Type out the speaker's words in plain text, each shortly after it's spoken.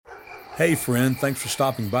Hey, friend, thanks for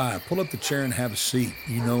stopping by. Pull up the chair and have a seat.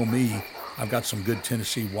 You know me, I've got some good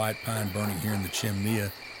Tennessee white pine burning here in the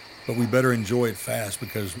chimney, but we better enjoy it fast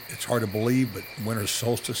because it's hard to believe, but winter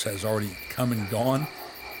solstice has already come and gone,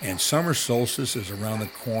 and summer solstice is around the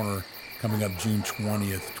corner coming up June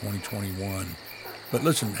 20th, 2021. But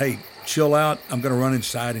listen, hey, chill out. I'm going to run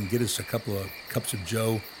inside and get us a couple of cups of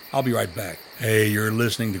Joe. I'll be right back. Hey, you're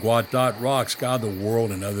listening to Gwat Dot Rocks, God, the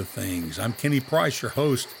World, and Other Things. I'm Kenny Price, your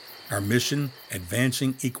host. Our mission,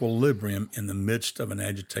 advancing equilibrium in the midst of an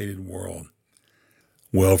agitated world.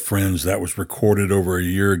 Well, friends, that was recorded over a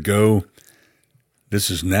year ago. This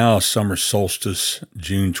is now summer solstice,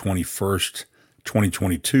 June 21st,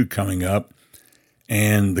 2022 coming up.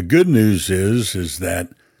 And the good news is that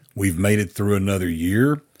we've made it through another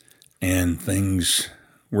year and things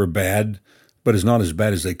were bad, but it's not as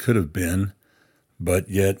bad as they could have been. But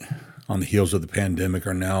yet, on the heels of the pandemic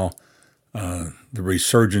are now the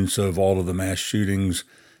resurgence of all of the mass shootings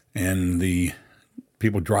and the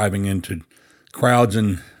people driving into crowds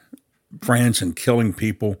in France and killing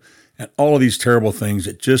people and all of these terrible things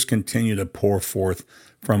that just continue to pour forth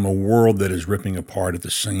from a world that is ripping apart at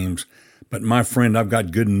the seams. But my friend, I've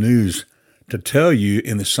got good news to tell you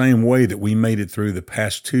in the same way that we made it through the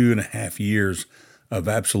past 2.5 years of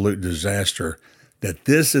absolute disaster, that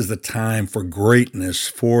this is the time for greatness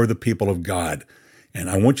for the people of God. And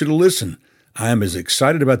I want you to listen. I am as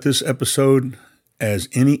excited about this episode as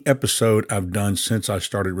any episode I've done since I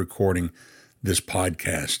started recording this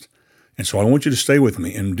podcast. And so I want you to stay with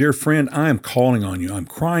me. And dear friend, I am calling on you. I'm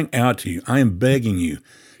crying out to you. I am begging you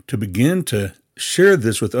to begin to share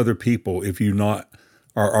this with other people if you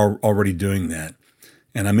are already doing that.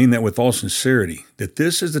 And I mean that with all sincerity, that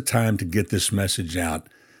this is the time to get this message out.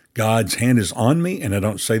 God's hand is on me, and I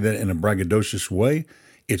don't say that in a braggadocious way.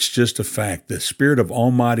 It's just a fact. The Spirit of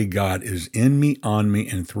Almighty God is in me, on me,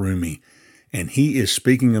 and through me. And He is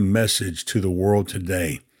speaking a message to the world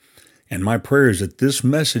today. And my prayer is that this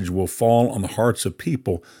message will fall on the hearts of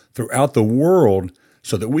people throughout the world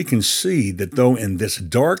so that we can see that though in this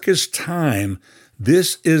darkest time,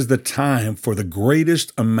 this is the time for the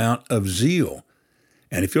greatest amount of zeal.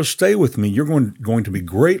 And if you'll stay with me, you're going to be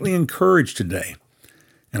greatly encouraged today.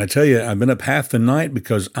 And I tell you, I've been up half the night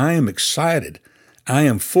because I am excited. I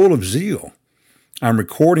am full of zeal. I'm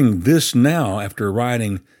recording this now after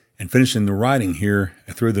writing and finishing the writing here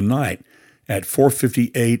through the night at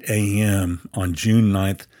 4:58 a.m. on June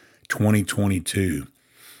 9th, 2022.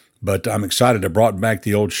 But I'm excited. I brought back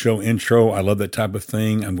the old show intro. I love that type of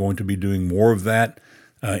thing. I'm going to be doing more of that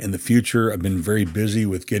in the future. I've been very busy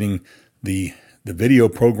with getting the video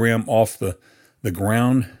program off the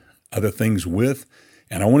ground, other things with.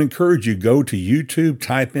 And I want to encourage you, go to YouTube,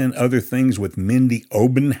 type in Other Things with Mindy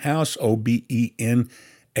Obenhaus, Obenhaus.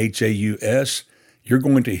 You're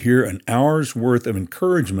going to hear an hour's worth of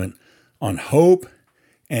encouragement on hope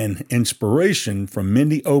and inspiration from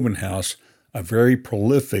Mindy Obenhaus, a very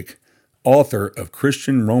prolific author of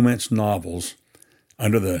Christian romance novels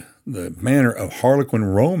under the banner of Harlequin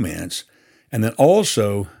Romance. And then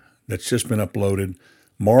also, that's just been uploaded,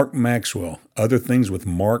 Mark Maxwell, Other Things with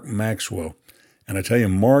Mark Maxwell. And I tell you,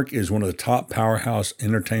 Mark is one of the top powerhouse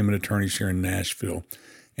entertainment attorneys here in Nashville.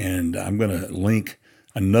 And I'm going to link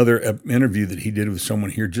another interview that he did with someone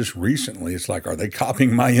here just recently. It's like, are they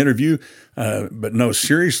copying my interview? But no,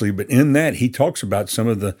 seriously. But in that, he talks about some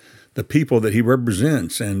of the people that he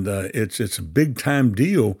represents. And it's a big time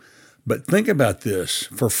deal. But think about this.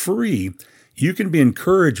 For free, you can be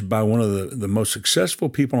encouraged by one of the most successful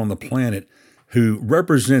people on the planet who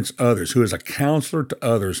represents others, who is a counselor to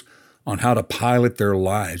others on how to pilot their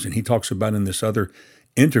lives. And he talks about in this other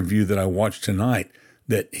interview that I watched tonight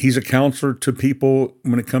that he's a counselor to people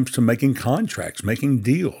when it comes to making contracts, making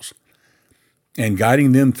deals, and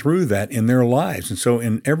guiding them through that in their lives. And so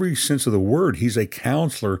in every sense of the word, he's a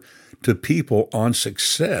counselor to people on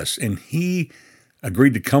success. And he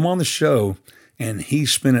agreed to come on the show, and he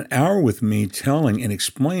spent an hour with me telling and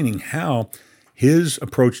explaining how his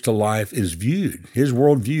approach to life is viewed, his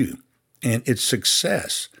worldview, and its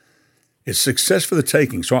success. It's success for the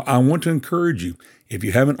taking. So I want to encourage you, if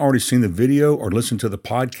you haven't already seen the video or listened to the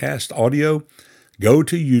podcast audio, go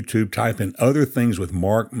to YouTube, type in Other Things with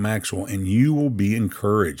Mark Maxwell, and you will be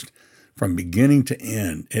encouraged from beginning to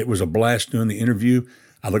end. It was a blast doing the interview.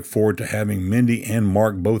 I look forward to having Mindy and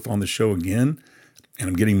Mark both on the show again, and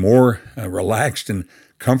I'm getting more relaxed and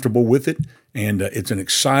comfortable with it, and it's an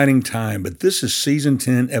exciting time. But this is Season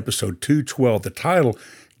 10, Episode 212. The title,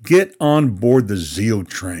 Get on Board the Zeal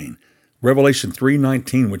Train. Revelation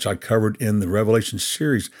 3:19, which I covered in the Revelation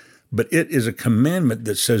series, but it is a commandment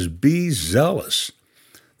that says, be zealous.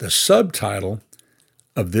 The subtitle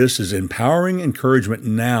of this is Empowering Encouragement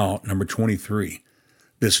Now, number 23.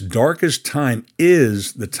 This darkest time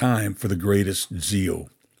is the time for the greatest zeal.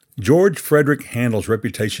 George Frederick Handel's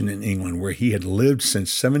reputation in England, where he had lived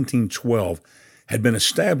since 1712, had been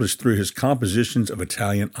established through his compositions of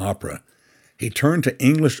Italian opera. He turned to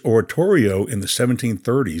English oratorio in the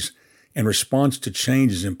 1730s in response to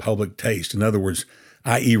changes in public taste. In other words,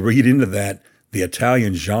 i.e., read into that, the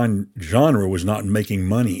Italian genre was not making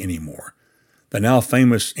money anymore. The now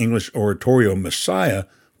famous English oratorio Messiah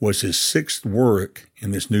was his sixth work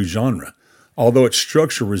in this new genre. Although its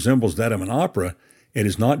structure resembles that of an opera, it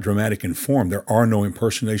is not dramatic in form. There are no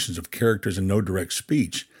impersonations of characters and no direct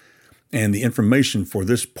speech. And the information for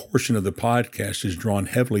this portion of the podcast is drawn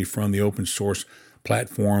heavily from the open source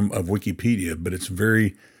platform of Wikipedia, but it's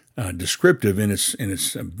very descriptive in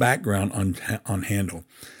its background on Handel.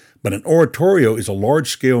 But an oratorio is a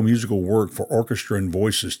large-scale musical work for orchestra and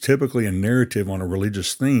voices, typically a narrative on a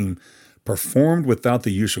religious theme, performed without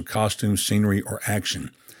the use of costumes, scenery, or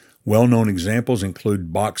action. Well-known examples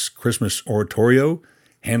include Bach's Christmas Oratorio,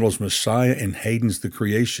 Handel's Messiah, and Haydn's The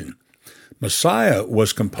Creation. Messiah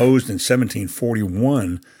was composed in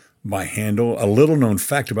 1741 by Handel. A little-known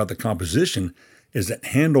fact about the composition is that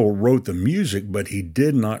Handel wrote the music, but he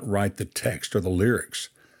did not write the text or the lyrics.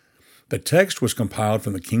 The text was compiled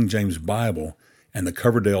from the King James Bible and the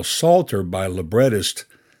Coverdale Psalter by librettist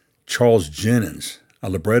Charles Jennens. A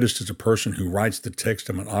librettist is a person who writes the text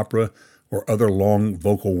of an opera or other long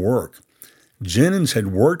vocal work. Jennens had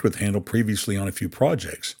worked with Handel previously on a few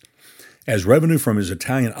projects. As revenue from his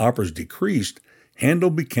Italian operas decreased, Handel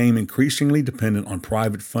became increasingly dependent on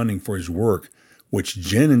private funding for his work, which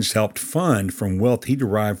Jennens helped fund from wealth he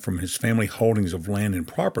derived from his family holdings of land and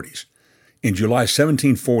properties. In July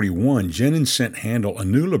 1741, Jennens sent Handel a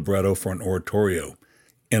new libretto for an oratorio.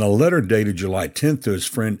 In a letter dated July 10th to his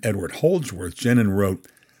friend Edward Holdsworth, Jennens wrote,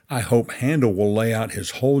 "I hope Handel will lay out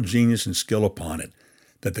his whole genius and skill upon it,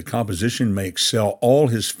 that the composition may excel all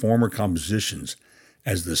his former compositions.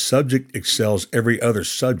 As the subject excels every other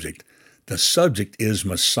subject, the subject is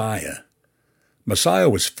Messiah." Messiah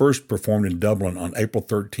was first performed in Dublin on April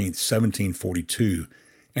 13th, 1742,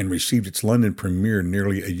 and received its London premiere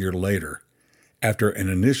nearly a year later. After an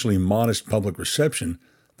initially modest public reception,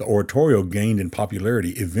 the oratorio gained in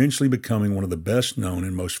popularity, eventually becoming one of the best-known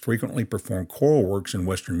and most frequently performed choral works in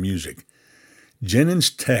Western music. Jennens'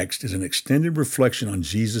 text is an extended reflection on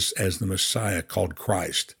Jesus as the Messiah called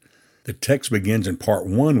Christ. The text begins in part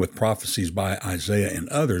 1 with prophecies by Isaiah and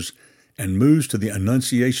others, and moves to the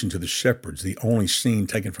Annunciation to the shepherds, the only scene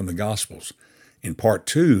taken from the Gospels. In part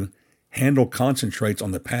 2, Handel concentrates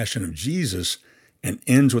on the passion of Jesus and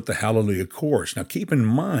ends with the Hallelujah chorus. Now keep in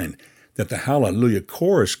mind that the Hallelujah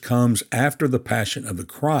chorus comes after the passion of the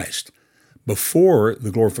Christ, before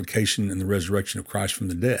the glorification and the resurrection of Christ from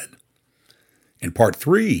the dead. In part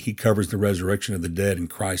 3, he covers the resurrection of the dead and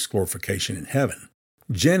Christ's glorification in heaven.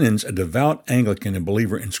 Jennens, a devout Anglican and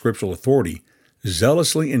believer in scriptural authority,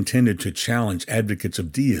 zealously intended to challenge advocates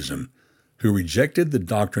of deism who rejected the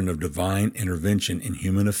doctrine of divine intervention in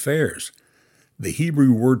human affairs. The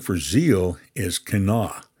Hebrew word for zeal is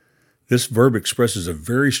kenah. This verb expresses a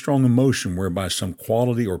very strong emotion whereby some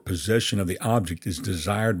quality or possession of the object is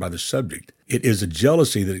desired by the subject. It is a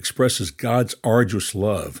jealousy that expresses God's arduous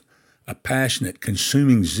love, a passionate,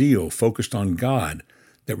 consuming zeal focused on God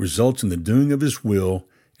that results in the doing of His will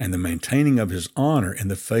and the maintaining of His honor in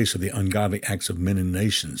the face of the ungodly acts of men and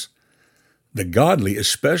nations. The godly,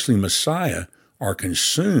 especially Messiah, are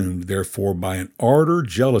consumed, therefore, by an ardor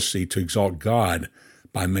jealousy to exalt God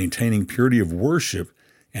by maintaining purity of worship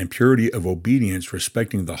and purity of obedience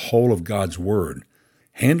respecting the whole of God's Word.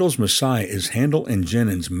 Handel's Messiah is Handel and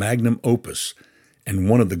Jennens' magnum opus and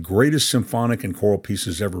one of the greatest symphonic and choral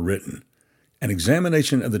pieces ever written. An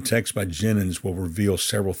examination of the text by Jennens will reveal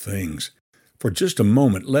several things. For just a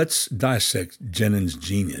moment, let's dissect Jennens'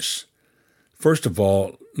 genius. First of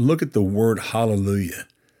all, look at the word hallelujah.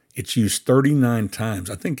 It's used 39 times.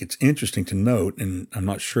 I think it's interesting to note, and I'm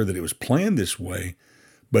not sure that it was planned this way,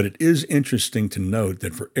 but it is interesting to note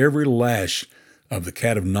that for every lash of the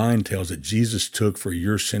cat of nine tails that Jesus took for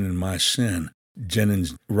your sin and my sin,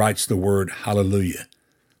 Jennens writes the word hallelujah.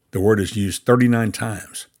 The word is used 39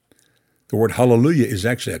 times. The word hallelujah is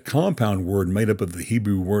actually a compound word made up of the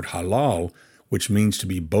Hebrew word halal, which means to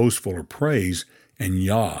be boastful or praise, and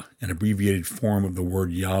Yah, an abbreviated form of the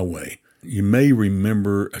word Yahweh. You may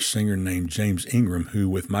remember a singer named James Ingram who,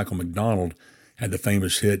 with Michael McDonald, had the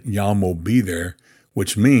famous hit Yah Mo Be There,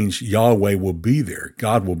 which means Yahweh will be there,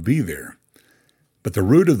 God will be there. But the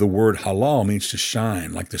root of the word halal means to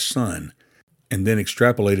shine, like the sun. and then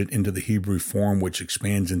extrapolated into the Hebrew form, which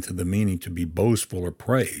expands into the meaning to be boastful or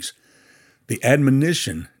praise. The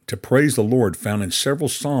admonition to praise the Lord found in several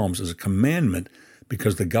Psalms is a commandment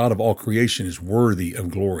because the God of all creation is worthy of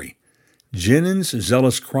glory. Jennings'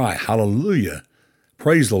 zealous cry, "Hallelujah!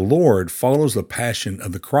 Praise the Lord," follows the passion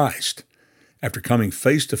of the Christ. After coming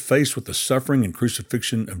face to face with the suffering and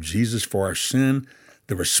crucifixion of Jesus for our sin,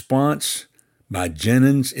 the response by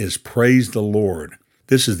Jennings is "Praise the Lord."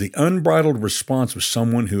 This is the unbridled response of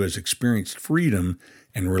someone who has experienced freedom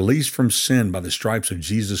and release from sin by the stripes of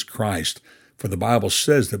Jesus Christ, for the Bible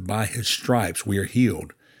says that by his stripes we are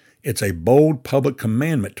healed. It's a bold public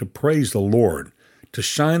commandment to praise the Lord, to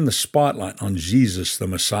shine the spotlight on Jesus the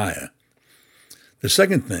Messiah. The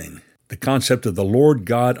second thing, the concept of the Lord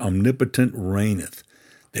God omnipotent reigneth,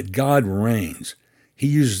 that God reigns. He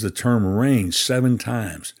uses the term reign 7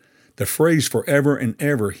 times. The phrase forever and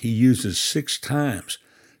ever he uses 6 times.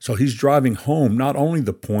 So he's driving home not only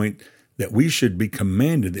the point that we should be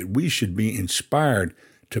commanded, that we should be inspired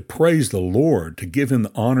to praise the Lord, to give him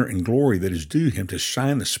the honor and glory that is due him, to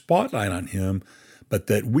shine the spotlight on him, but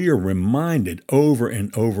that we are reminded over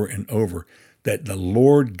and over and over that the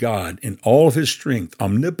Lord God, in all of his strength,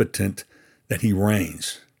 omnipotent, that he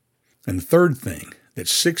reigns. And the third thing, that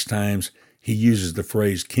 6 times he uses the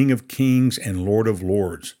phrase King of Kings and Lord of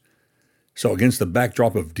Lords. So against the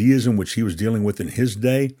backdrop of deism, which he was dealing with in his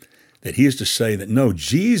day, that he is to say that no,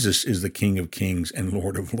 Jesus is the King of Kings and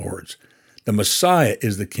Lord of Lords. The Messiah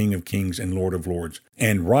is the King of Kings and Lord of Lords.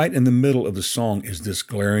 And right in the middle of the song is this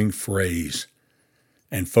glaring phrase.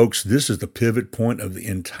 And folks, this is the pivot point of the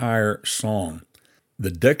entire song.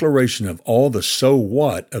 The declaration of all the so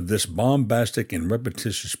what of this bombastic and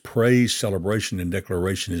repetitious praise, celebration, and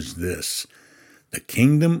declaration is this: the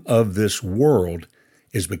kingdom of this world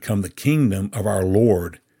is become the kingdom of our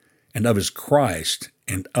Lord and of his Christ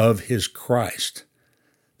and of his Christ.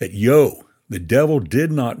 That the devil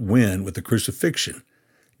did not win with the crucifixion.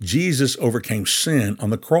 Jesus overcame sin on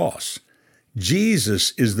the cross.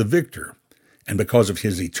 Jesus is the victor. And because of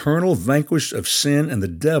his eternal vanquish of sin and the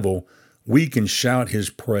devil, we can shout his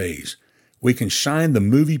praise. We can shine the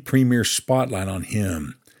movie premiere spotlight on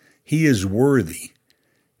him. He is worthy.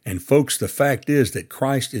 And folks, the fact is that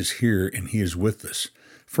Christ is here and he is with us.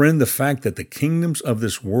 Friend, the fact that the kingdoms of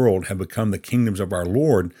this world have become the kingdoms of our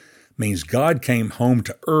Lord means God came home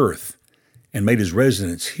to earth and made his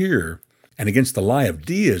residence here. And against the lie of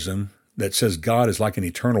deism that says God is like an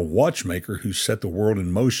eternal watchmaker who set the world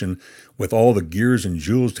in motion with all the gears and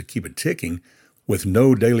jewels to keep it ticking, with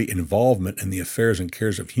no daily involvement in the affairs and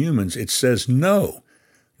cares of humans, it says no.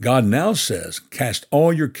 God now says, cast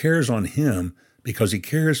all your cares on him because he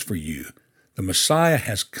cares for you. The Messiah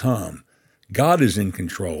has come. God is in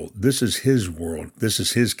control. This is his world. This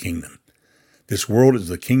is his kingdom. This world is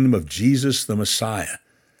the kingdom of Jesus, the Messiah.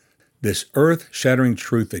 This earth-shattering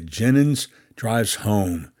truth that Jennings drives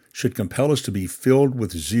home should compel us to be filled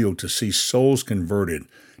with zeal to see souls converted,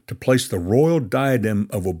 to place the royal diadem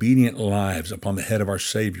of obedient lives upon the head of our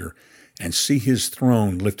Savior, and see his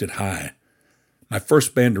throne lifted high. My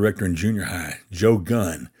first band director in junior high, Joe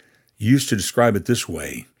Gunn, used to describe it this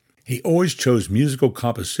way. He always chose musical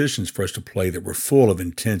compositions for us to play that were full of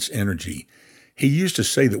intense energy. He used to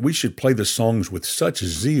say that we should play the songs with such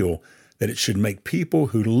zeal that it should make people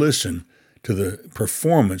who listen to the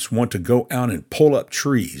performance want to go out and pull up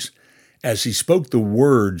trees. As he spoke the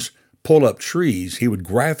words, pull up trees, he would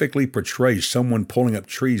graphically portray someone pulling up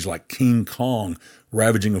trees like King Kong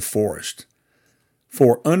ravaging a forest.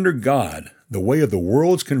 For under God, the way of the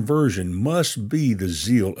world's conversion must be the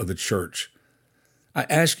zeal of the church. I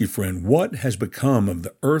ask you, friend, what has become of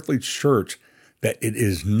the earthly church that it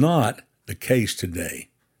is not the case today?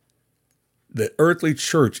 The earthly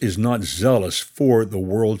church is not zealous for the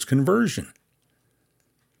world's conversion.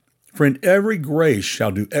 Friend, every grace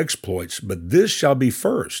shall do exploits, but this shall be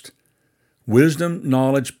first. Wisdom,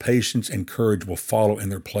 knowledge, patience, and courage will follow in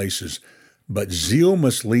their places, but zeal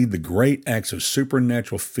must lead the great acts of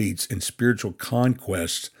supernatural feats and spiritual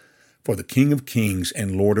conquests for the King of Kings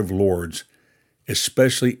and Lord of Lords,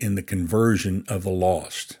 especially in the conversion of the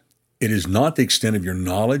lost. It is not the extent of your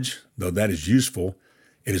knowledge, though that is useful.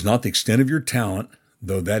 It is not the extent of your talent,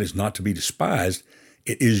 though that is not to be despised.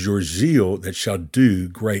 It is your zeal that shall do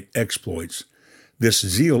great exploits. This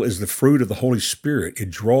zeal is the fruit of the Holy Spirit.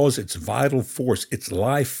 It draws its vital force, its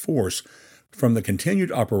life force, from the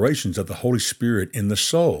continued operations of the Holy Spirit in the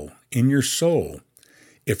soul, in your soul.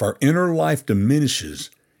 If our inner life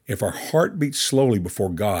diminishes, if our heart beats slowly before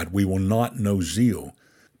God, we will not know zeal.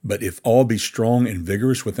 But if all be strong and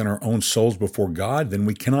vigorous within our own souls before God, then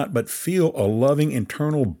we cannot but feel a loving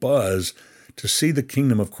internal buzz to see the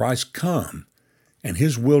kingdom of Christ come. and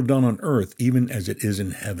his will done on earth even as it is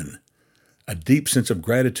in heaven. A deep sense of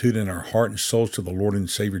gratitude in our heart and souls to the Lord and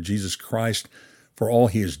Savior Jesus Christ for all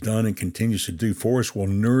he has done and continues to do for us will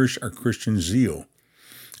nourish our Christian zeal.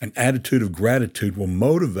 An attitude of gratitude will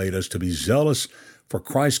motivate us to be zealous for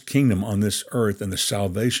Christ's kingdom on this earth and the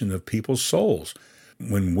salvation of people's souls.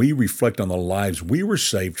 When we reflect on the lives we were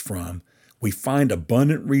saved from, we find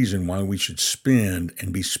abundant reason why we should spend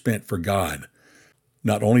and be spent for God.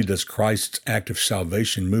 Not only does Christ's act of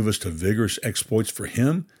salvation move us to vigorous exploits for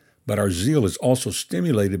him, but our zeal is also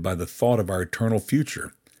stimulated by the thought of our eternal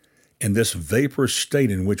future. In this vaporous state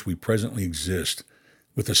in which we presently exist,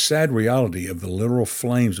 with the sad reality of the literal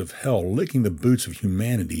flames of hell licking the boots of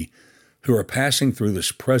humanity who are passing through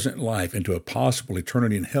this present life into a possible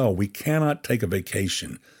eternity in hell, we cannot take a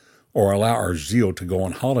vacation or allow our zeal to go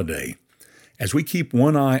on holiday. As we keep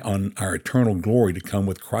one eye on our eternal glory to come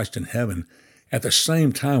with Christ in heaven, at the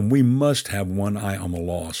same time we must have one eye on the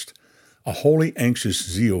lost. A holy, anxious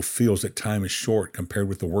zeal feels that time is short compared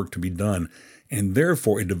with the work to be done, and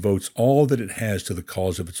therefore it devotes all that it has to the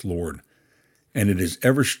cause of its Lord. And it is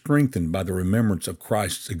ever strengthened by the remembrance of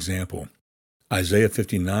Christ's example. Isaiah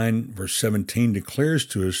 59, verse 17 declares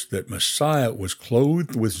to us that Messiah was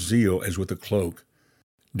clothed with zeal as with a cloak.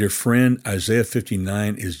 Dear friend, Isaiah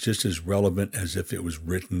 59 is just as relevant as if it was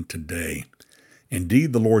written today.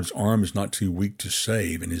 Indeed, the Lord's arm is not too weak to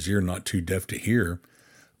save, and his ear not too deaf to hear,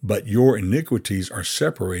 but your iniquities are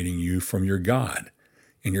separating you from your God,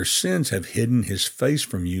 and your sins have hidden his face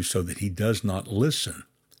from you so that he does not listen.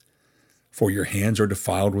 For your hands are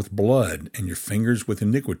defiled with blood, and your fingers with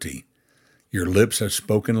iniquity. Your lips have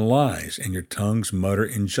spoken lies, and your tongues mutter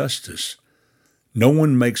injustice. No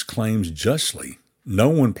one makes claims justly. No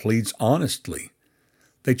one pleads honestly.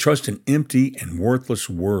 They trust in empty and worthless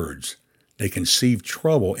words. They conceive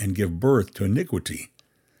trouble and give birth to iniquity.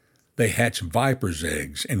 They hatch vipers'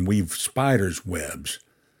 eggs and weave spiders' webs.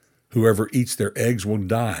 Whoever eats their eggs will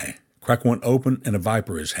die. Crack one open, and a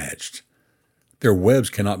viper is hatched. Their webs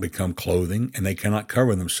cannot become clothing, and they cannot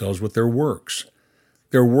cover themselves with their works.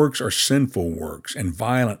 Their works are sinful works, and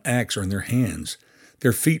violent acts are in their hands.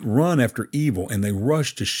 Their feet run after evil, and they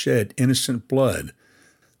rush to shed innocent blood.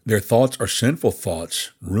 Their thoughts are sinful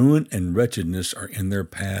thoughts. Ruin and wretchedness are in their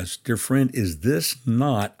paths. Dear friend, is this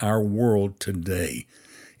not our world today?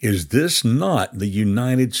 Is this not the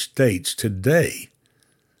United States today?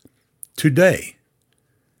 Today,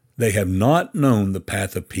 they have not known the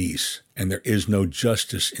path of peace, and there is no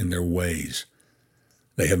justice in their ways.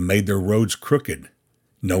 They have made their roads crooked.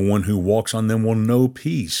 No one who walks on them will know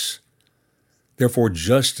peace. Therefore,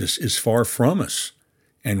 justice is far from us,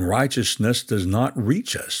 and righteousness does not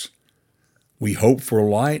reach us. We hope for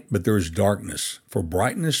light, but there is darkness, for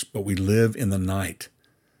brightness, but we live in the night.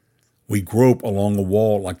 We grope along a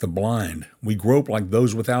wall like the blind. We grope like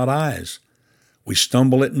those without eyes. We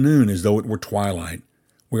stumble at noon as though it were twilight.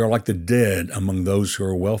 We are like the dead among those who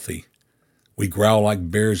are wealthy. We growl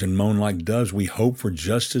like bears and moan like doves. We hope for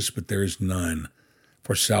justice, but there is none.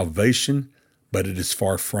 For salvation, but it is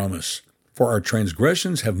far from us. For our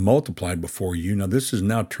transgressions have multiplied before you. Now this is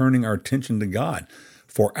now turning our attention to God.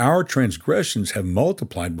 For our transgressions have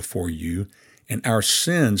multiplied before you, and our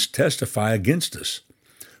sins testify against us.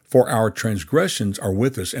 For our transgressions are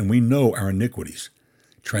with us, and we know our iniquities.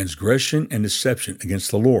 Transgression and deception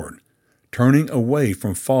against the Lord, turning away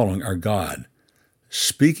from following our God,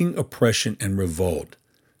 speaking oppression and revolt.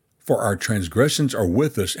 For our transgressions are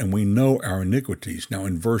with us, and we know our iniquities. Now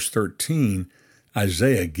in verse 13,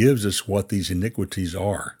 Isaiah gives us what these iniquities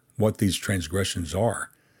are, what these transgressions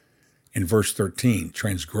are. In verse 13,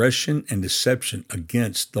 transgression and deception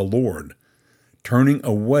against the Lord, turning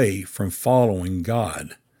away from following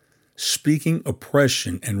God, speaking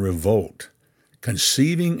oppression and revolt,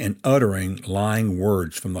 conceiving and uttering lying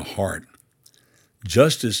words from the heart.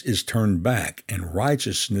 Justice is turned back, and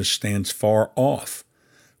righteousness stands far off.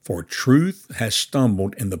 For truth has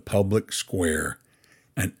stumbled in the public square,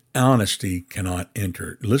 and honesty cannot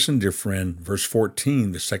enter. Listen, dear friend, verse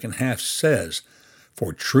 14, the second half says,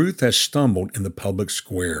 for truth has stumbled in the public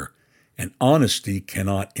square, and honesty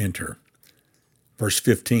cannot enter. Verse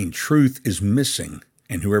 15, truth is missing,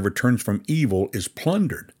 and whoever turns from evil is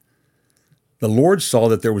plundered. The Lord saw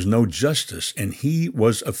that there was no justice, and he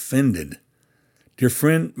was offended. Dear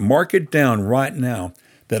friend, mark it down right now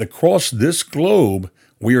that across this globe,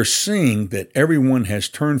 we are seeing that everyone has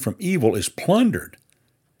turned from evil is plundered.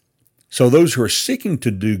 So those who are seeking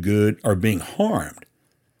to do good are being harmed.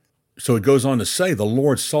 So it goes on to say, the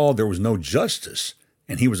Lord saw there was no justice,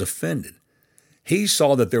 and he was offended. He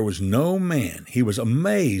saw that there was no man. He was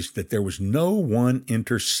amazed that there was no one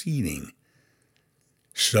interceding.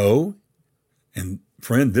 So And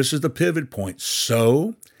friend, this is the pivot point.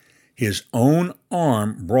 So his own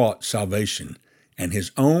arm brought salvation, and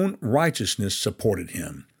his own righteousness supported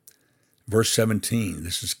him. Verse 17,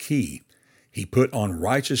 this is key. He put on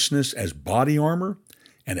righteousness as body armor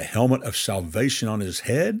and a helmet of salvation on his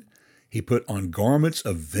head. He put on garments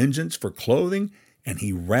of vengeance for clothing, and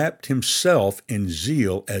he wrapped himself in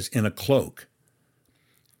zeal as in a cloak.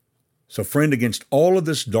 So friend, against all of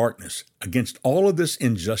this darkness, against all of this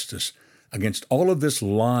injustice, against all of this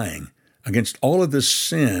lying, against all of this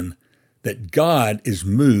sin, that God is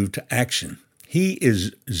moved to action. He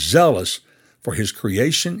is zealous for his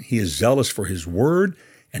creation. He is zealous for his word,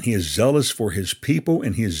 and he is zealous for his people,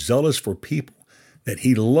 and he is zealous for people that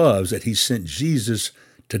he loves, that he sent Jesus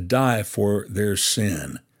to die for their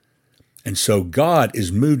sin. And so God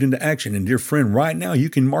is moved into action. And dear friend, right now you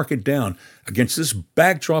can mark it down against this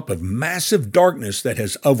backdrop of massive darkness that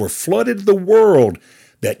has overflooded the world,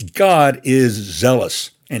 that God is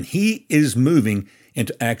zealous and he is moving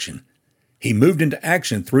into action. He moved into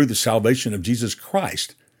action through the salvation of Jesus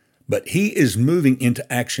Christ, but he is moving into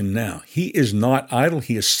action now. He is not idle.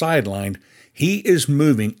 He is sidelined. He is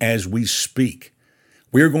moving as we speak.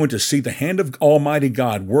 We are going to see the hand of Almighty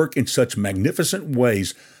God work in such magnificent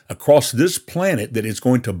ways across this planet that it's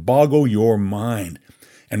going to boggle your mind.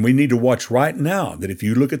 And we need to watch right now that if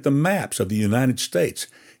you look at the maps of the United States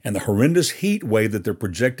and the horrendous heat wave that they're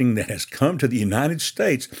projecting that has come to the United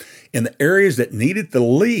States, in the areas that need it the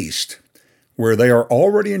least, where they are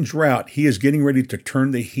already in drought, he is getting ready to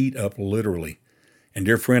turn the heat up literally. And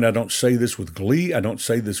dear friend, I don't say this with glee. I don't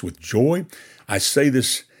say this with joy. I say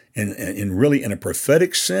this in really in a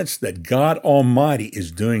prophetic sense that God Almighty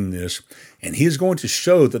is doing this, and he is going to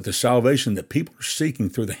show that the salvation that people are seeking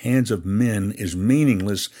through the hands of men is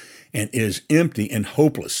meaningless and is empty and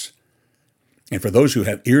hopeless. And for those who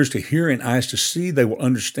have ears to hear and eyes to see, they will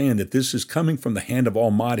understand that this is coming from the hand of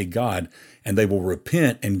Almighty God, and they will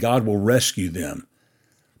repent and God will rescue them.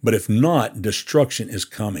 But if not, destruction is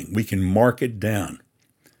coming. We can mark it down.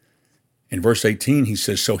 In verse 18, he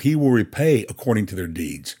says, so he will repay according to their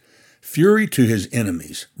deeds, fury to his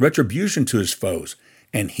enemies, retribution to his foes,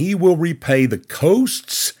 and he will repay the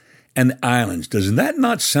coasts and the islands. Does that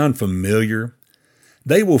not sound familiar?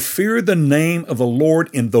 They will fear the name of the Lord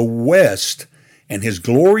in the west and his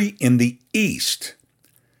glory in the east.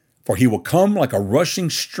 For he will come like a rushing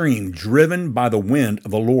stream driven by the wind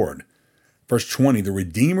of the Lord. Verse 20, the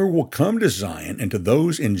Redeemer will come to Zion and to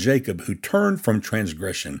those in Jacob who turn from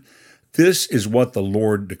transgression. This is what the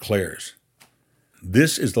Lord declares.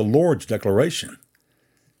 This is the Lord's declaration.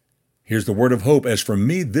 Here's the word of hope. As for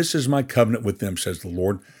me, this is my covenant with them, says the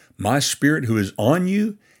Lord. My spirit who is on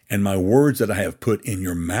you and my words that I have put in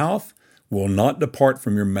your mouth will not depart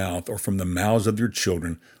from your mouth or from the mouths of your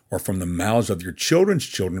children or from the mouths of your children's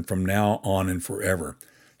children from now on and forever,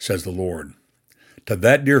 says the Lord. To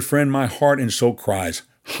that, dear friend, my heart and soul cries,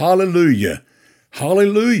 hallelujah,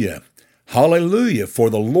 hallelujah. Hallelujah, for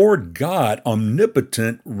the Lord God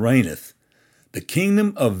omnipotent reigneth. The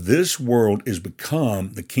kingdom of this world is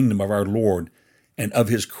become the kingdom of our Lord and of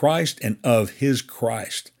his Christ and of his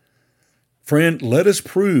Christ. Friend, let us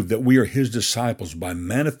prove that we are his disciples by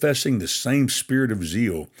manifesting the same spirit of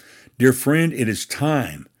zeal. Dear friend, it is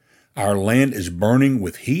time. Our land is burning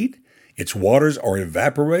with heat. Its waters are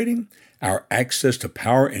evaporating. Our access to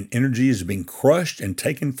power and energy is being crushed and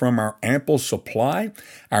taken from our ample supply.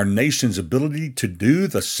 Our nation's ability to do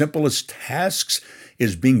the simplest tasks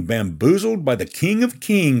is being bamboozled by the King of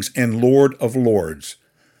Kings and Lord of Lords.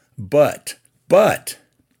 But,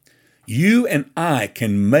 you and I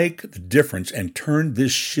can make the difference and turn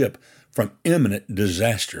this ship from imminent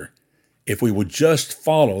disaster if we would just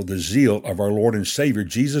follow the zeal of our Lord and Savior,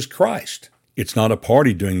 Jesus Christ. It's not a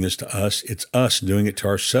party doing this to us. It's us doing it to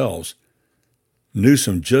ourselves.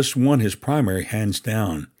 Newsom just won his primary hands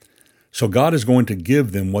down. So God is going to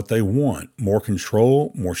give them what they want, more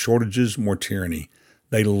control, more shortages, more tyranny.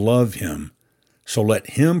 They love him. So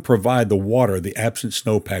let him provide the water the absent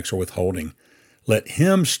snowpacks are withholding. Let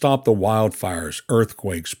him stop the wildfires,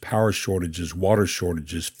 earthquakes, power shortages, water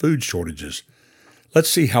shortages, food shortages. Let's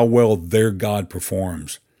see how well their God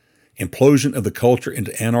performs. Implosion of the culture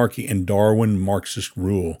into anarchy and Darwin Marxist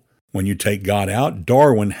rule. When you take God out,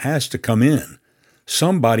 Darwin has to come in.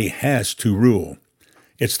 Somebody has to rule.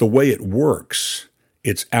 It's the way it works.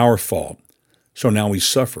 It's our fault. So now we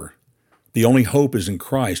suffer. The only hope is in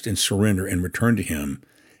Christ and surrender and return to him.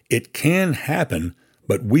 It can happen,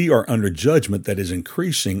 but we are under judgment that is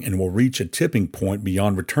increasing and will reach a tipping point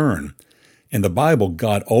beyond return. In the Bible,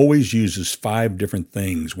 God always uses 5 different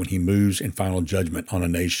things when he moves in final judgment on a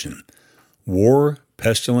nation: war,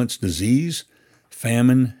 pestilence, disease,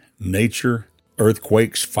 famine, nature,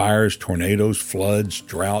 earthquakes, fires, tornadoes, floods,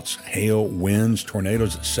 droughts, hail, winds,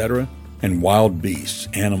 tornadoes, etc., and wild beasts,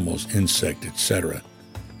 animals, insects, etc.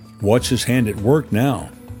 Watch His hand at work now.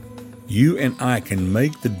 You and I can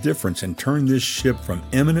make the difference and turn this ship from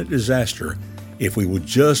imminent disaster if we would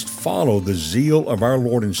just follow the zeal of our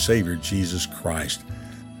Lord and Savior, Jesus Christ.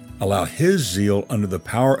 Allow His zeal under the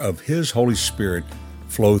power of His Holy Spirit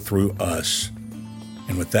flow through us.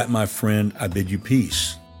 And with that, my friend, I bid you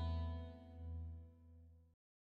peace.